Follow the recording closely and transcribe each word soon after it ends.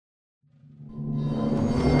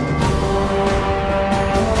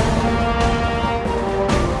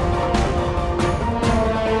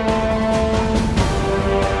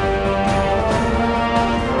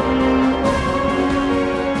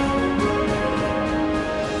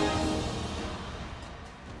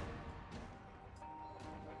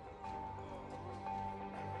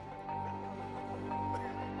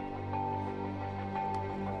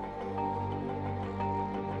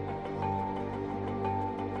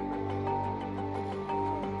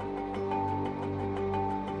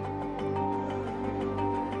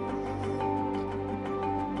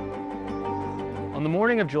On the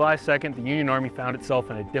morning of July 2nd, the Union Army found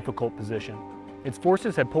itself in a difficult position. Its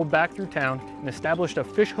forces had pulled back through town and established a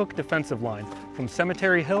fishhook defensive line from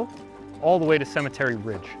Cemetery Hill all the way to Cemetery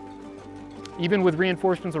Ridge. Even with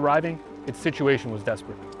reinforcements arriving, its situation was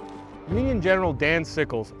desperate. Union General Dan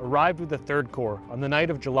Sickles arrived with the 3rd Corps on the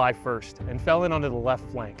night of July 1st and fell in onto the left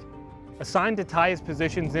flank. Assigned to tie his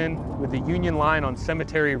positions in with the Union line on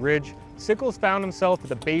Cemetery Ridge, Sickles found himself at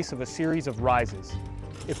the base of a series of rises.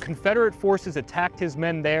 If Confederate forces attacked his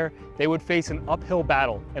men there, they would face an uphill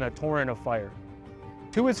battle and a torrent of fire.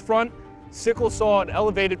 To his front, Sickles saw an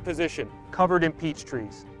elevated position covered in peach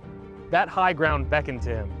trees. That high ground beckoned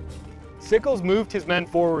to him. Sickles moved his men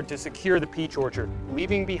forward to secure the peach orchard,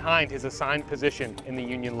 leaving behind his assigned position in the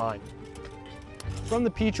Union line. From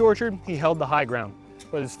the peach orchard, he held the high ground,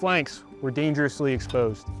 but his flanks were dangerously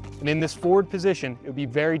exposed, and in this forward position, it would be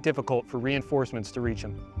very difficult for reinforcements to reach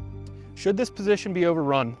him. Should this position be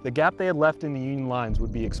overrun, the gap they had left in the Union lines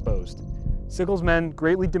would be exposed. Sickles' men,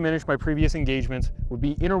 greatly diminished by previous engagements, would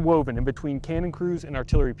be interwoven in between cannon crews and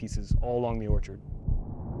artillery pieces all along the orchard.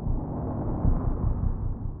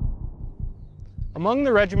 Among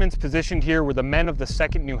the regiments positioned here were the men of the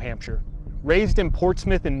 2nd New Hampshire. Raised in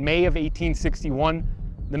Portsmouth in May of 1861,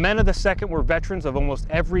 the men of the 2nd were veterans of almost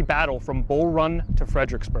every battle from Bull Run to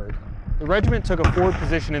Fredericksburg. The regiment took a forward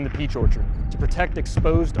position in the peach orchard to protect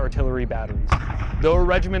exposed artillery batteries. Though a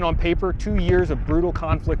regiment on paper, 2 years of brutal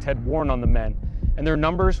conflict had worn on the men, and their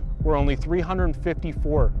numbers were only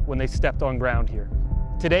 354 when they stepped on ground here.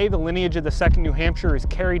 Today, the lineage of the 2nd New Hampshire is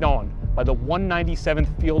carried on by the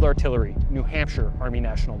 197th Field Artillery, New Hampshire Army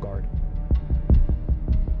National Guard.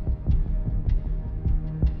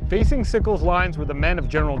 Facing Sickles' lines were the men of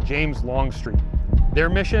General James Longstreet. Their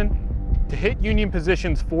mission? To hit Union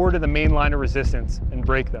positions forward of the main line of resistance and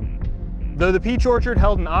break them. Though the peach orchard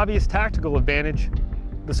held an obvious tactical advantage,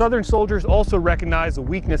 the Southern soldiers also recognized the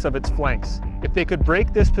weakness of its flanks. If they could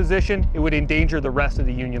break this position, it would endanger the rest of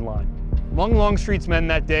the Union line. Among Longstreet's men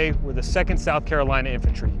that day were the 2nd South Carolina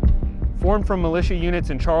Infantry. Formed from militia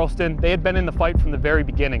units in Charleston, they had been in the fight from the very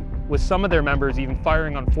beginning, with some of their members even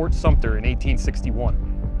firing on Fort Sumter in 1861.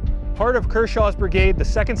 Part of Kershaw's brigade, the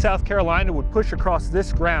 2nd South Carolina would push across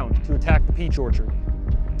this ground to attack the peach orchard.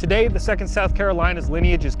 Today, the 2nd South Carolina's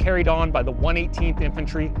lineage is carried on by the 118th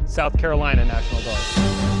Infantry, South Carolina National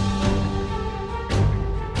Guard.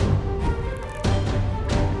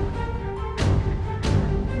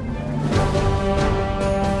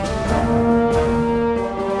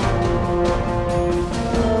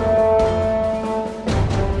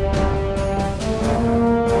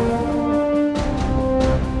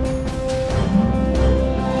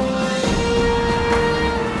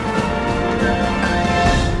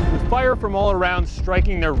 From all around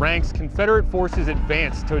striking their ranks, Confederate forces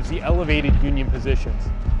advanced towards the elevated Union positions.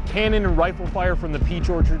 Cannon and rifle fire from the peach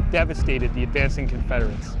orchard devastated the advancing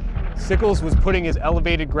Confederates. Sickles was putting his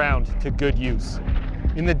elevated ground to good use.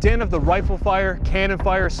 In the din of the rifle fire, cannon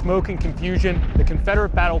fire, smoke, and confusion, the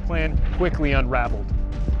Confederate battle plan quickly unraveled.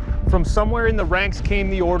 From somewhere in the ranks came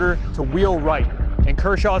the order to wheel right, and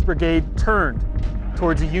Kershaw's brigade turned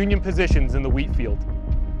towards the Union positions in the wheat field.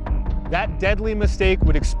 That deadly mistake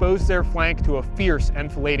would expose their flank to a fierce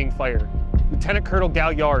enfilading fire. Lieutenant Colonel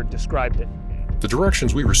Galliard described it. The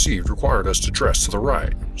directions we received required us to dress to the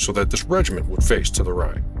right, so that this regiment would face to the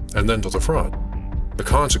right, and then to the front. The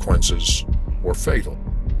consequences were fatal.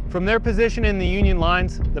 From their position in the Union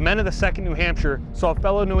lines, the men of the 2nd New Hampshire saw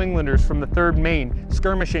fellow New Englanders from the 3rd Maine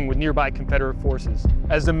skirmishing with nearby Confederate forces.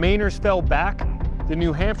 As the Mainers fell back, the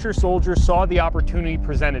New Hampshire soldiers saw the opportunity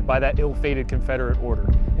presented by that ill-fated Confederate order,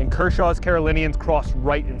 and Kershaw's Carolinians crossed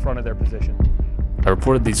right in front of their position. I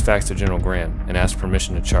reported these facts to General Graham and asked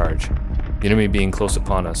permission to charge. The enemy being close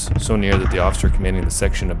upon us, so near that the officer commanding the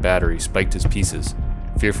section of battery spiked his pieces,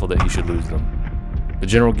 fearful that he should lose them. The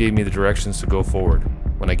general gave me the directions to go forward.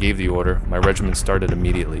 When I gave the order, my regiment started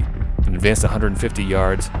immediately and advanced 150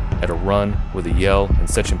 yards at a run with a yell and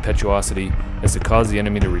such impetuosity as to cause the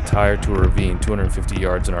enemy to retire to a ravine 250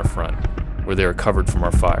 yards in our front, where they are covered from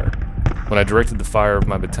our fire. When I directed the fire of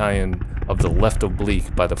my battalion of the left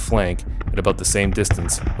oblique by the flank at about the same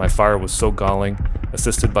distance, my fire was so galling,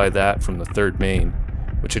 assisted by that from the 3rd Maine,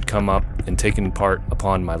 which had come up and taken part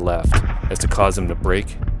upon my left, as to cause them to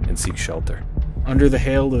break and seek shelter. Under the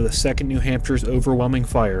hail of the 2nd New Hampshire's overwhelming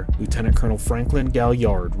fire, Lieutenant Colonel Franklin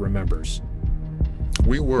Galliard remembers.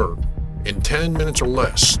 We were, in 10 minutes or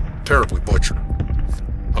less, terribly butchered.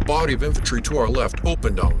 A body of infantry to our left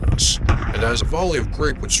opened on us, and as a volley of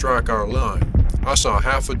grape would strike our line, I saw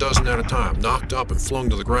half a dozen at a time knocked up and flung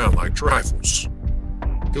to the ground like trifles.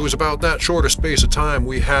 It was about that short a space of time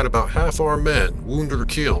we had about half our men wounded or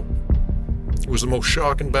killed. It was the most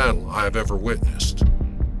shocking battle I have ever witnessed.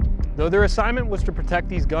 Though their assignment was to protect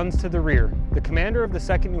these guns to the rear, the commander of the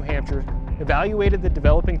 2nd New Hampshire evaluated the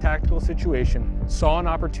developing tactical situation, saw an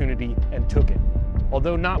opportunity, and took it,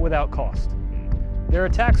 although not without cost. Their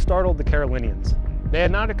attack startled the Carolinians. They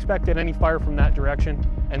had not expected any fire from that direction,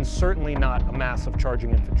 and certainly not a mass of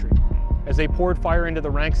charging infantry. As they poured fire into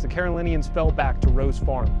the ranks, the Carolinians fell back to Rose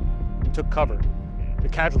Farm and took cover. The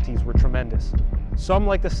casualties were tremendous. Some,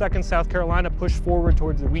 like the 2nd South Carolina, pushed forward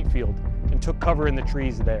towards the wheat field and took cover in the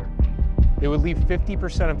trees there. They would leave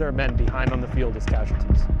 50% of their men behind on the field as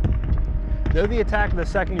casualties. Though the attack of the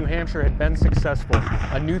 2nd New Hampshire had been successful,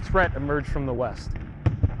 a new threat emerged from the west.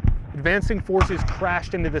 Advancing forces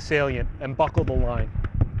crashed into the salient and buckled the line.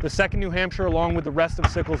 The 2nd New Hampshire, along with the rest of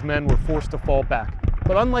Sickles' men, were forced to fall back.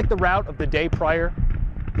 But unlike the rout of the day prior,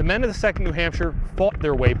 the men of the 2nd New Hampshire fought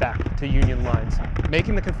their way back to Union lines,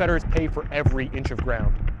 making the Confederates pay for every inch of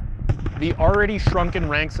ground. The already shrunken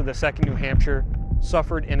ranks of the 2nd New Hampshire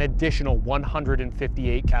suffered an additional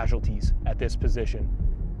 158 casualties at this position,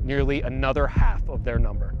 nearly another half of their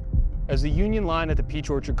number. As the Union line at the Peach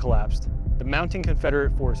Orchard collapsed, the mounting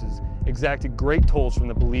Confederate forces exacted great tolls from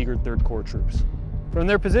the beleaguered 3rd Corps troops. From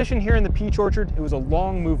their position here in the Peach Orchard, it was a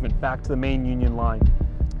long movement back to the main Union line.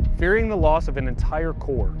 Fearing the loss of an entire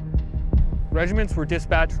corps, regiments were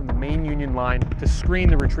dispatched from the main Union line to screen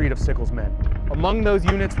the retreat of Sickles' men. Among those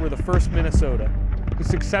units were the 1st Minnesota, who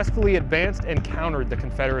successfully advanced and countered the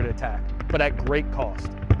Confederate attack, but at great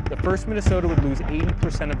cost. The 1st Minnesota would lose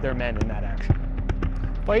 80% of their men in that action.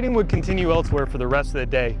 Fighting would continue elsewhere for the rest of the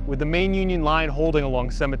day, with the main Union line holding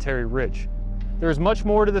along Cemetery Ridge. There is much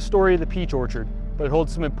more to the story of the Peach Orchard, but it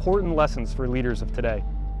holds some important lessons for leaders of today.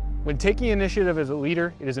 When taking initiative as a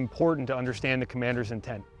leader, it is important to understand the commander's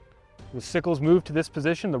intent. Was Sickles' move to this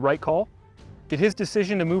position the right call? Did his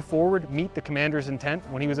decision to move forward meet the commander's intent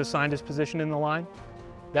when he was assigned his position in the line?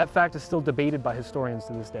 That fact is still debated by historians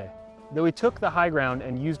to this day. Though he took the high ground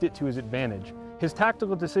and used it to his advantage, his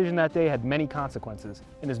tactical decision that day had many consequences,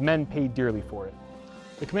 and his men paid dearly for it.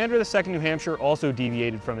 The commander of the 2nd New Hampshire also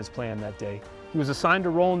deviated from his plan that day. He was assigned a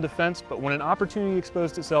role in defense, but when an opportunity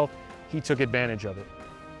exposed itself, he took advantage of it.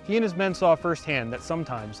 He and his men saw firsthand that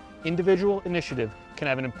sometimes individual initiative can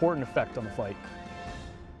have an important effect on the fight.